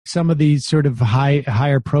some of these sort of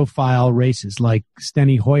higher profile races like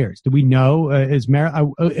Steny Hoyer's? Do we know?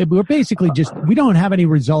 We're basically we don't have any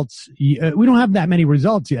results. We don't have that many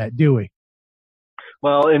results yet, do we?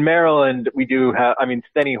 Well, in Maryland, we do have. I mean,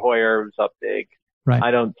 Steny Hoyer was up big. Right. I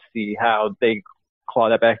don't see how they claw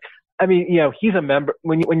that back. I mean, he's a member.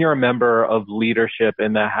 When you're a member of leadership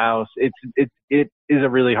in the House, it is a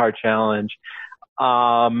really hard challenge.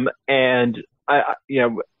 And I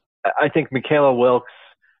think Michaela Wilkes,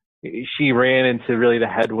 she ran into really the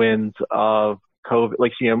headwinds of COVID.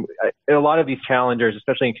 Like, a lot of these challengers,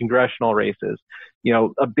 especially in congressional races,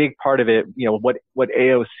 a big part of it, what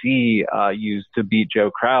AOC used to beat Joe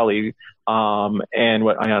Crowley, and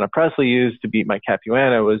what Ayanna Pressley used to beat Mike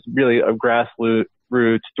Capuano was really a grassroots,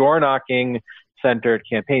 door-knocking centered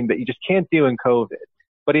campaign that you just can't do in COVID.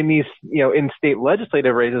 But in these, in state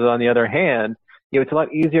legislative races, on the other hand, it's a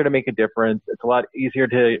lot easier to make a difference. It's a lot easier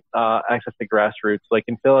to access the grassroots. Like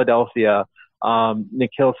in Philadelphia,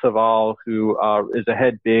 Nikhil Saval, who is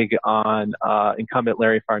ahead big on incumbent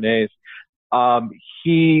Larry Farnese,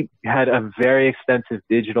 he had a very extensive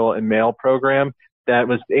digital and mail program that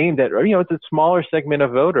was aimed at, it's a smaller segment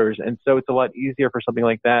of voters. And so it's a lot easier for something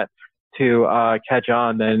like that to catch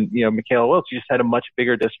on than, Michaela Wilkes. She just had a much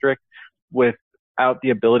bigger district without the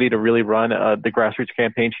ability to really run the grassroots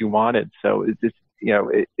campaign she wanted. So it's just,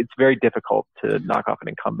 it's very difficult to knock off an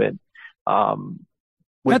incumbent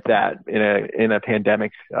with that in a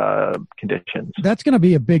pandemic conditions. That's going to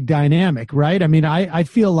be a big dynamic, right? I mean, I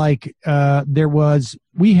feel like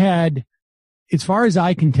we had, as far as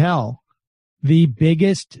I can tell, the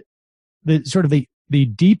deepest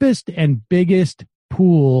and biggest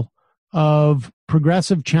pool of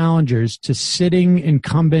progressive challengers to sitting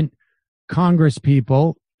incumbent Congress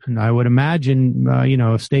people, and I would imagine,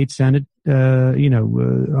 state Senate,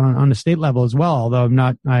 on the state level as well, although I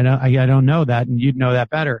don't know that, and you'd know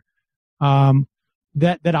that better,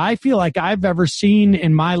 that I feel like I've ever seen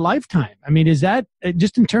in my lifetime. I mean, is that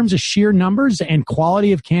just in terms of sheer numbers and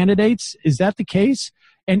quality of candidates? Is that the case?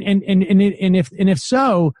 And if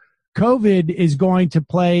so, COVID is going to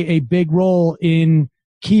play a big role in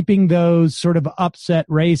keeping those sort of upset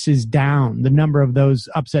races down, the number of those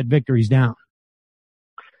upset victories down.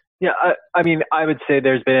 Yeah, I mean, I would say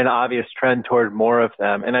there's been an obvious trend toward more of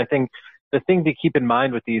them. And I think the thing to keep in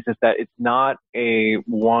mind with these is that it's not a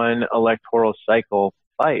one electoral cycle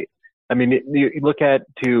fight. I mean, you look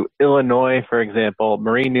to Illinois, for example,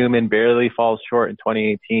 Marie Newman barely falls short in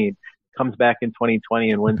 2018, comes back in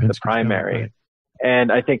 2020 and wins the primary. Right.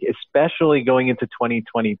 And I think especially going into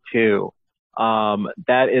 2022,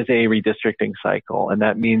 that is a redistricting cycle. And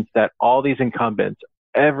that means that all these incumbents,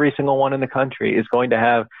 every single one in the country, is going to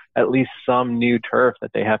have at least some new turf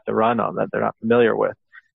that they have to run on that they're not familiar with.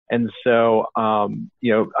 And so,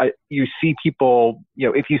 you see people,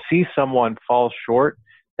 if you see someone fall short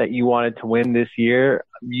that you wanted to win this year,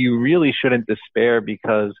 you really shouldn't despair,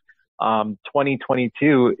 because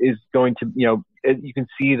 2022 is going to, you can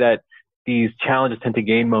see that these challenges tend to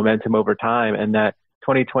gain momentum over time, and that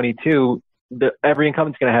 2022, every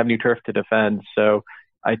incumbent's going to have new turf to defend. So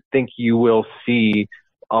I think you will see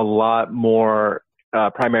a lot more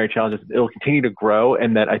primary challenges. It'll continue to grow,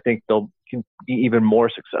 and that I think they'll be even more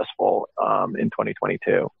successful in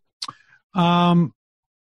 2022.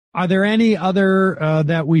 Are there any other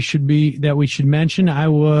that we should mention? I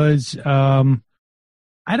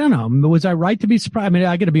don't know. Was I right to be surprised? I mean,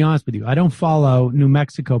 I got to be honest with you. I don't follow New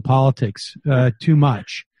Mexico politics too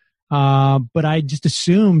much, but I just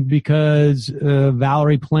assumed because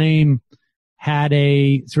Valerie Plame had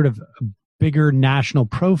a sort of bigger national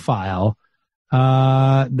profile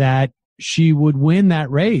that she would win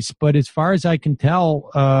that race. But as far as I can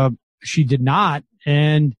tell, she did not,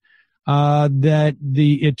 and that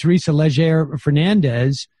the Teresa Leger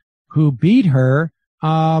Fernandez, who beat her,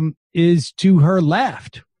 is to her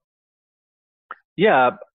left.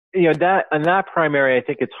 Yeah, that in that primary, I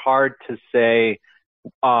think it's hard to say.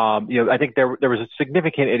 I think there was a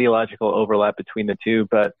significant ideological overlap between the two,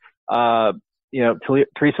 but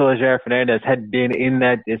Teresa Leger Fernandez had been in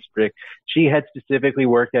that district. She had specifically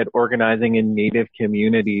worked at organizing in Native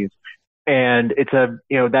communities, and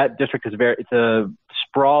that district is it's a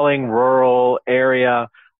sprawling rural area,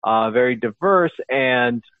 very diverse,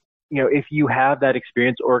 and if you have that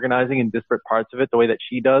experience organizing in disparate parts of it the way that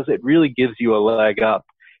she does, it really gives you a leg up.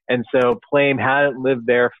 And so Plame hadn't lived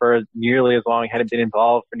there for nearly as long, hadn't been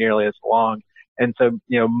involved for nearly as long. And so,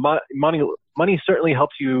 money certainly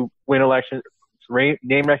helps you win elections.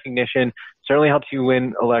 Name recognition certainly helps you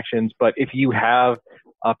win elections. But if you have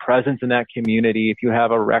a presence in that community, if you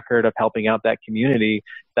have a record of helping out that community,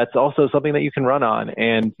 that's also something that you can run on.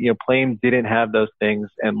 And, Plame didn't have those things,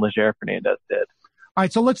 and Leger Fernandez did. All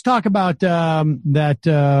right, so let's talk about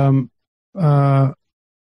that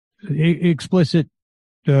explicit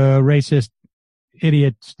racist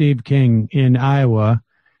idiot Steve King in Iowa.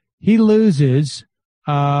 He loses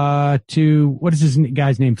to, what is this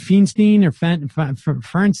guy's name? Feinstein or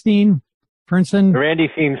Fernstein?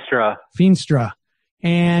 Randy Feenstra. Feenstra.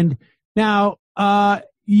 And now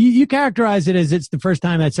you characterize it as it's the first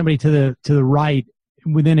time that somebody to the right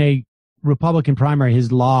within a Republican primary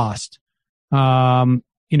has lost, in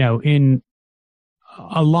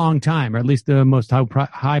a long time, or at least the most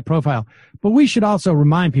high profile. But we should also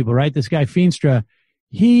remind people, right? This guy Feenstra,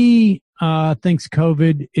 he thinks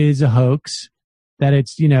COVID is a hoax. That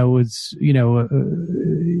it's, his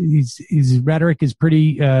rhetoric is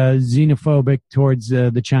pretty xenophobic towards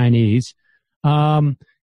the Chinese.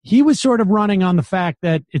 He was sort of running on the fact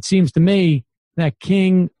that it seems to me that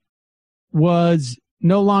King was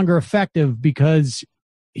no longer effective because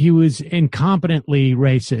he was incompetently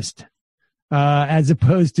racist, as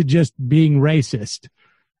opposed to just being racist,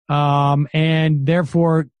 and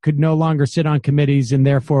therefore could no longer sit on committees, and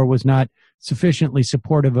therefore was not sufficiently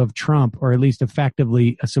supportive of Trump, or at least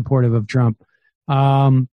effectively supportive of Trump.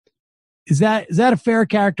 Is that a fair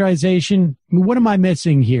characterization? I mean, what am I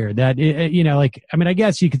missing here? That, I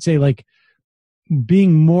guess you could say like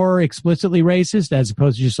being more explicitly racist as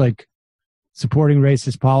opposed to just like supporting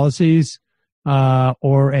racist policies,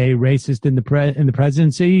 or a racist in the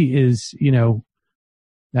presidency is,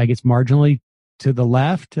 I guess marginally to the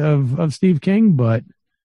left of Steve King, but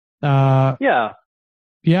yeah.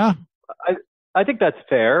 I think that's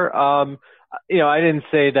fair. I didn't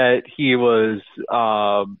say that he was,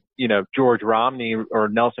 George Romney or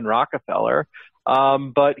Nelson Rockefeller,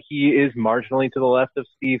 but he is marginally to the left of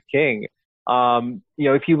Steve King.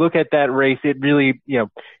 If you look at that race, it really,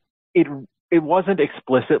 it wasn't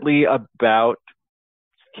explicitly about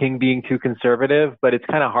King being too conservative, but it's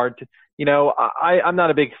kind of hard to, I'm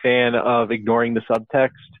not a big fan of ignoring the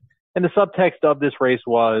subtext. And the subtext of this race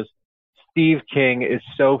was Steve King is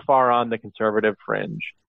so far on the conservative fringe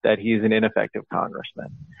that he's an ineffective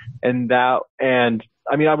congressman. I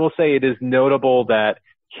will say it is notable that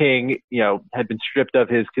King, had been stripped of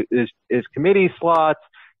his committee slots.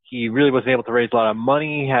 He really wasn't able to raise a lot of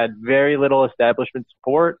money, had very little establishment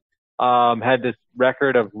support, had this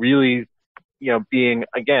record of really, being,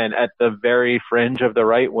 again, at the very fringe of the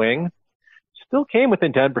right wing, still came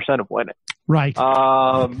within 10% of winning. Right.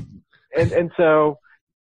 And so,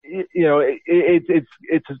 it's,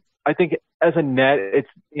 I think as a net, it's,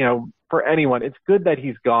 for anyone, it's good that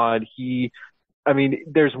he's gone.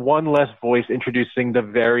 There's one less voice introducing the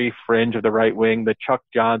very fringe of the right wing, the Chuck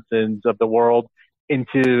Johnsons of the world,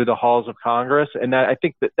 into the halls of Congress. And that, I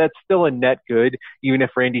think that's still a net good, even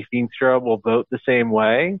if Randy Feenstra will vote the same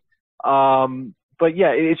way. But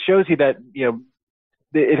yeah, it shows you that,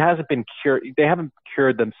 it hasn't been cured. They haven't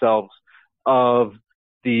cured themselves of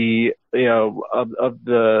the, of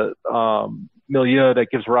the milieu that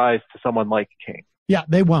gives rise to someone like King. Yeah,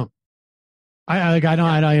 they won't. I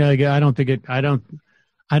don't think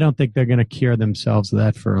they're going to cure themselves of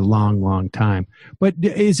that for a long, long time. But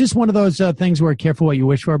is this one of those things where careful what you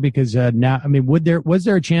wish for? Because now, was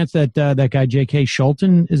there a chance that that guy J.K.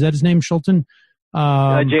 Schulten, is that his name, Schulten?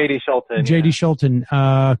 J.D. Schulten. J.D. Schulten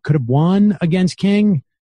could have won against King.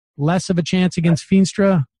 Less of a chance against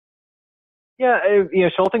Feenstra. Yeah,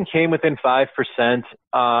 Schulten came within 5%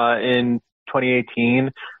 in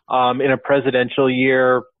 2018. In a presidential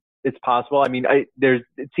year, it's possible. It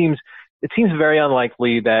seems very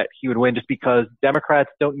unlikely that he would win just because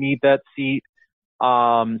Democrats don't need that seat.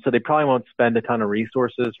 So they probably won't spend a ton of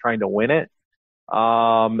resources trying to win it.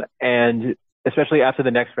 And especially after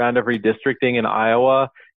the next round of redistricting in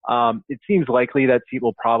Iowa, it seems likely that seat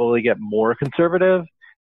will probably get more conservative.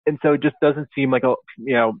 And so it just doesn't seem like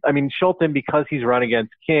Schulten, because he's run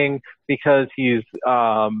against King, because he's,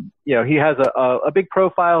 he has a big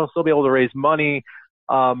profile, he'll still be able to raise money.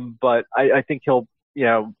 But I think he'll,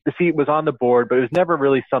 the seat was on the board, but it was never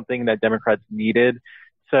really something that Democrats needed.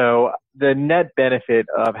 So the net benefit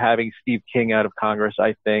of having Steve King out of Congress,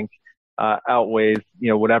 I think, outweighs,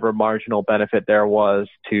 whatever marginal benefit there was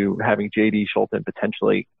to having J.D. Schulten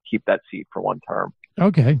potentially keep that seat for one term.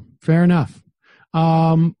 Okay, fair enough.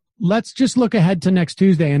 Let's just look ahead to next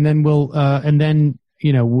Tuesday, and then we'll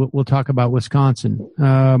talk about Wisconsin.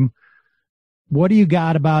 What do you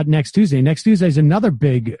got about next Tuesday? Next Tuesday is another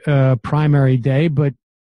big primary day, but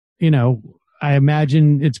I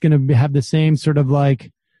imagine it's going to have the same sort of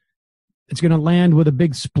it's going to land with a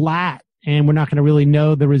big splat and we're not going to really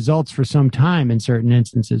know the results for some time in certain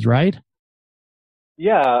instances, right?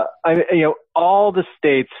 Yeah, all the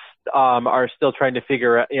states are still trying to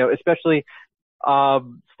figure out, especially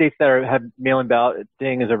states that have mail-in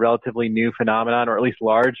balloting is a relatively new phenomenon, or at least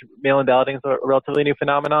large mail-in balloting is a relatively new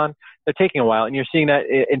phenomenon. They're taking a while, and you're seeing that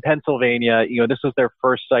in Pennsylvania. This was their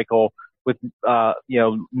first cycle with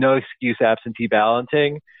no excuse absentee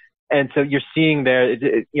balloting, and so you're seeing there,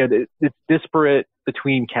 it's disparate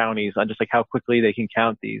between counties on just like how quickly they can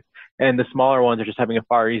count these, and the smaller ones are just having a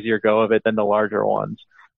far easier go of it than the larger ones.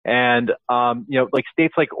 And like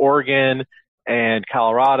states like Oregon and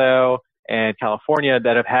Colorado and California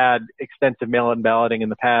that have had extensive mail-in balloting in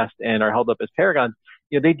the past and are held up as paragons,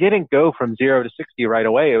 they didn't go from 0 to 60 right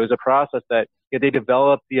away. It was a process that they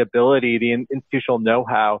developed the ability, the institutional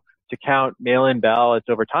know-how to count mail-in ballots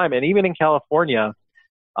over time. And even in California,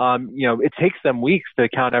 it takes them weeks to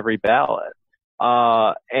count every ballot.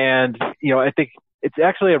 And I think it's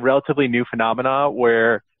actually a relatively new phenomena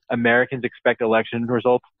where Americans expect election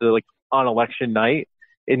results to, like, on election night.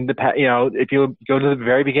 In the past, if you go to the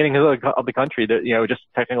very beginning of the country, that just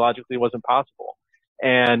technologically wasn't possible.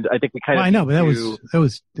 And I think we kind of. I know, but that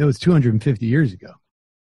was 250 years ago.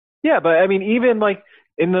 Yeah, but I mean, even like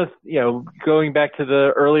in the going back to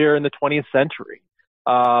the earlier in the 20th century,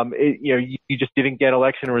 you just didn't get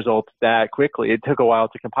election results that quickly. It took a while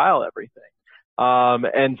to compile everything,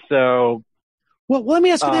 and so. Well, let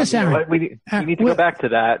me ask you this, Aaron. We need to go back to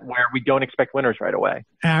that where we don't expect winners right away.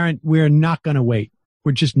 Aaron, we're not going to wait.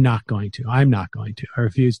 We're just not going to. I'm not going to. I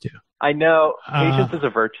refuse to. I know. Patience is a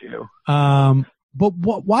virtue. But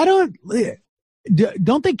why don't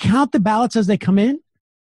they count the ballots as they come in?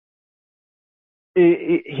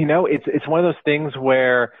 It's one of those things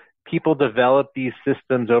where people develop these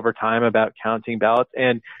systems over time about counting ballots.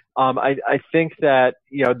 And I think that,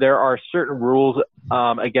 there are certain rules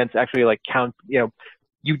against actually like count,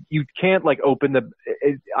 you can't like open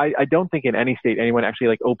I don't think in any state anyone actually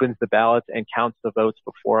like opens the ballots and counts the votes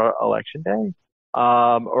before election day.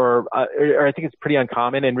 Or I think it's pretty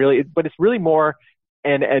uncommon, and really, but it's really more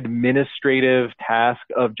an administrative task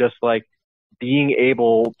of just like being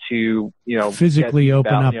able to, physically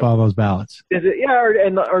open up all those ballots.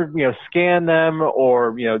 Or scan them,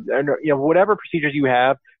 or whatever procedures you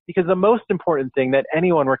have, because the most important thing that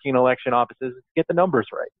anyone working in election offices is to get the numbers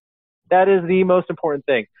right. That is the most important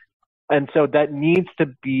thing. And so that needs to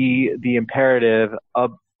be the imperative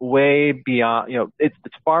of way beyond, it's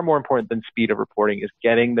far more important than speed of reporting, is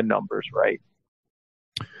getting the numbers right.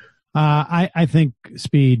 I think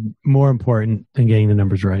speed more important than getting the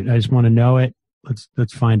numbers right. I just want to know it.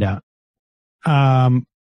 Let's find out. I'm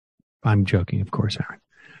joking, of course, Aaron.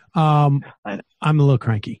 I'm a little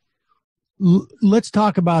cranky. Let's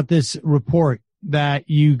talk about this report that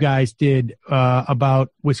you guys did about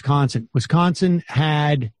Wisconsin. Wisconsin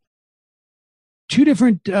had two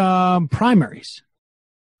different primaries,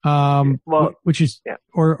 which is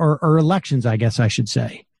or elections, I guess I should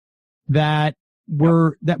say, that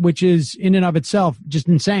were which is in and of itself just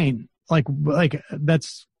insane. Like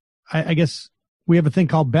that's I guess we have a thing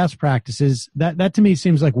called best practices. That to me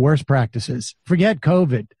seems like worst practices. Forget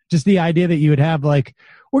COVID. Just the idea that you would have like,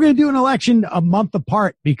 we're going to do an election a month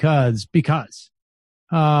apart because.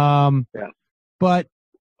 But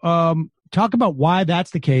talk about why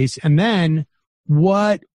that's the case, and then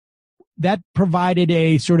what that provided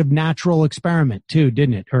a sort of natural experiment too,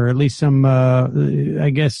 didn't it? Or at least some, I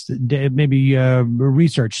guess, maybe a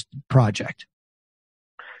research project.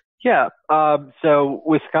 Yeah. So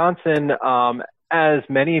Wisconsin, as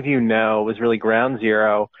many of you know, was really ground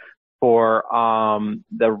zero for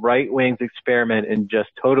the right wing's experiment in just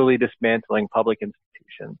totally dismantling public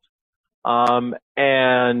institutions.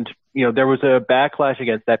 And there was a backlash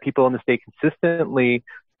against that. People in the state consistently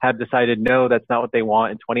have decided, no, that's not what they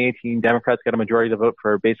want. In 2018, Democrats got a majority of the vote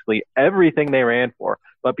for basically everything they ran for.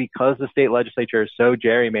 But because the state legislature is so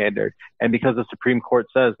gerrymandered, and because the Supreme Court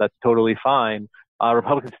says that's totally fine,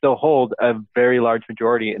 Republicans still hold a very large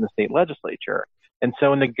majority in the state legislature. And so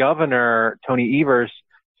when the governor, Tony Evers,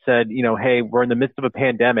 said, hey, we're in the midst of a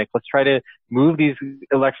pandemic, let's try to move these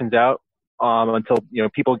elections out until,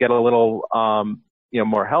 people get a little,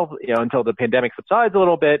 more health, until the pandemic subsides a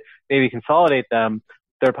little bit, maybe consolidate them.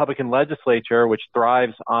 The Republican legislature, which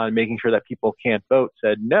thrives on making sure that people can't vote,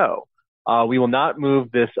 said, no, we will not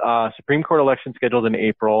move this Supreme Court election scheduled in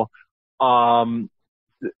April,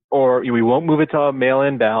 or we won't move it to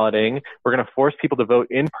mail-in balloting. We're going to force people to vote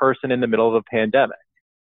in person in the middle of a pandemic.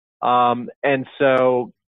 And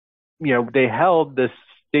so, they held this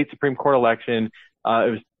state Supreme Court election.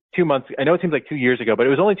 It was 2 months. I know it seems like 2 years ago, but it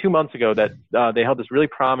was only 2 months ago that they held this really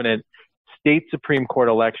prominent state Supreme Court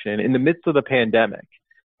election in the midst of the pandemic.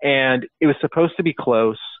 And it was supposed to be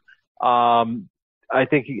close. I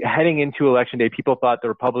think heading into election day, people thought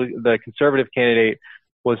the conservative candidate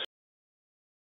was